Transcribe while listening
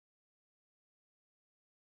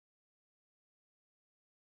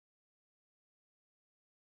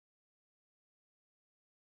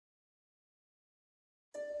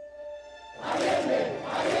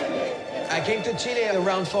I came to Chile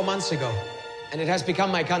around 4 months ago, and it has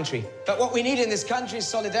become my country. But what we need in this country is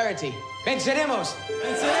solidarity. Venceremos!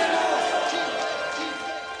 Venceremos!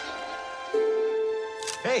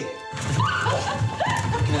 Hey!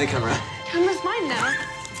 Give me the camera. Camera's mine now.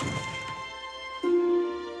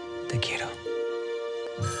 Te quiero.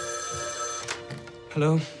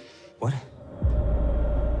 Hello? What?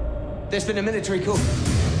 There's been a military coup.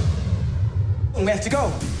 We have to go.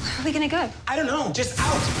 Where are we gonna go? I don't know. Just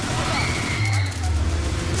out.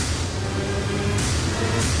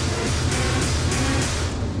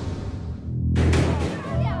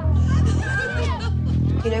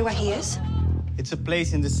 You know where he is? It's a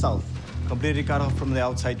place in the south, completely cut off from the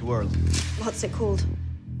outside world. What's it called?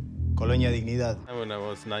 Colonia Dignidad. When I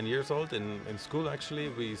was 9 years old, in school actually,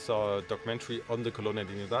 we saw a documentary on the Colonia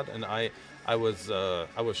Dignidad, and I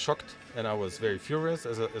was shocked and I was very furious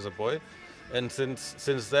as a boy. And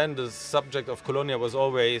since then, the subject of Colonia was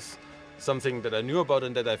always something that I knew about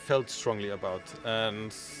and that I felt strongly about.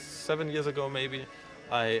 And 7 years ago, maybe,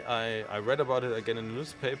 I read about it again in the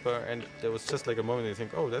newspaper, and there was just like a moment you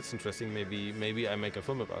think, oh, that's interesting. Maybe I make a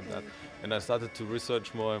film about that. And I started to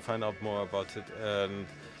research more and find out more about it. And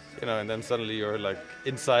and then suddenly you're like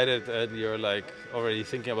inside it, and you're like already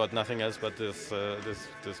thinking about nothing else but this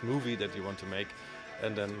movie that you want to make.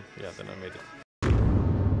 And then I made it.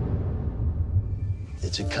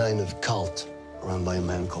 It's a kind of cult run by a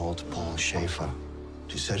man called Paul Schaefer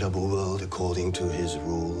to set up a world according to his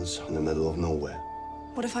rules in the middle of nowhere.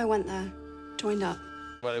 What if I went there, joined up?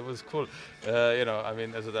 Well, it was cool. I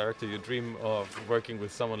mean, as a director, you dream of working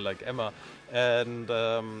with someone like Emma. And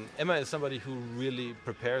Emma is somebody who really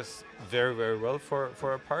prepares very, very well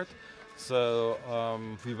for a part. So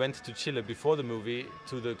we went to Chile before the movie,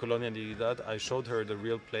 to the Colonia Dignidad. I showed her the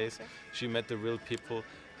real place. She met the real people.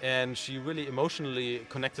 And she really emotionally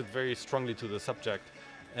connected very strongly to the subject.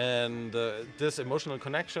 And this emotional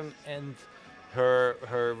connection and her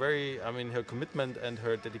commitment and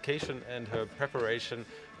her dedication and her preparation,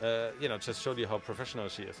 just showed you how professional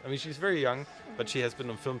she is. I mean, she's very young, but she has been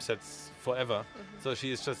on film sets forever. So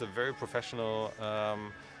she is just a very professional,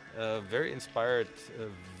 very inspired,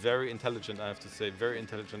 very intelligent, I have to say, very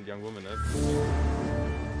intelligent young woman. I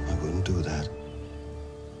wouldn't do that.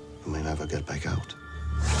 I may never get back out.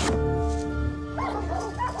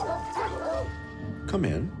 Come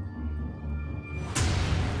in.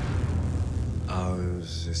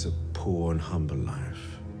 Ours is a poor and humble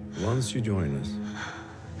life. Once you join us,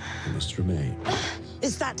 you must remain.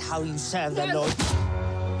 Is that how you serve the Lord?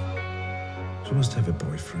 You must have a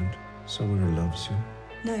boyfriend, someone who loves you.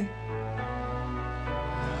 No.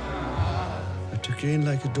 I took you in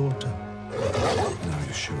like a daughter. Now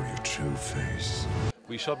you show your true face.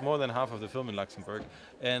 We shot more than half of the film in Luxembourg,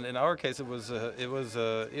 and in our case, it was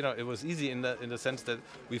easy in the sense that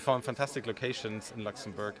we found fantastic locations in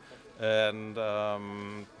Luxembourg, and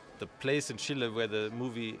the place in Chile where the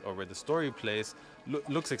movie or where the story plays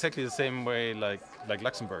looks exactly the same way like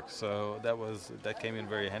Luxembourg. So that came in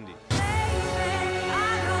very handy.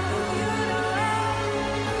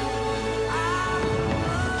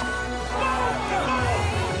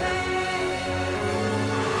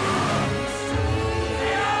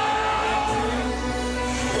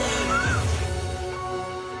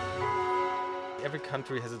 Every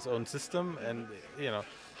country has its own system, and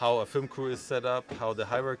how a film crew is set up, how the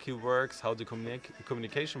hierarchy works, how the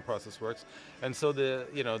communication process works. And so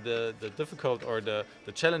the difficult or the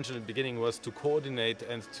challenge in the beginning was to coordinate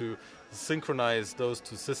and to synchronize those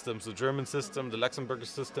two systems, the German system, the Luxembourgish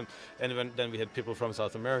system, and then we had people from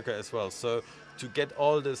South America as well. So to get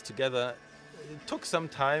all this together, it took some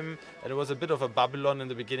time, and it was a bit of a Babylon in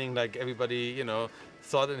the beginning, like everybody,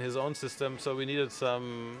 thought in his own system. So we needed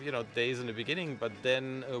some, days in the beginning, but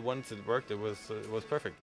then once it worked, it was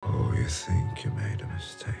perfect. Oh, you think you made a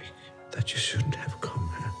mistake, that you shouldn't have come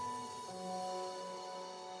here.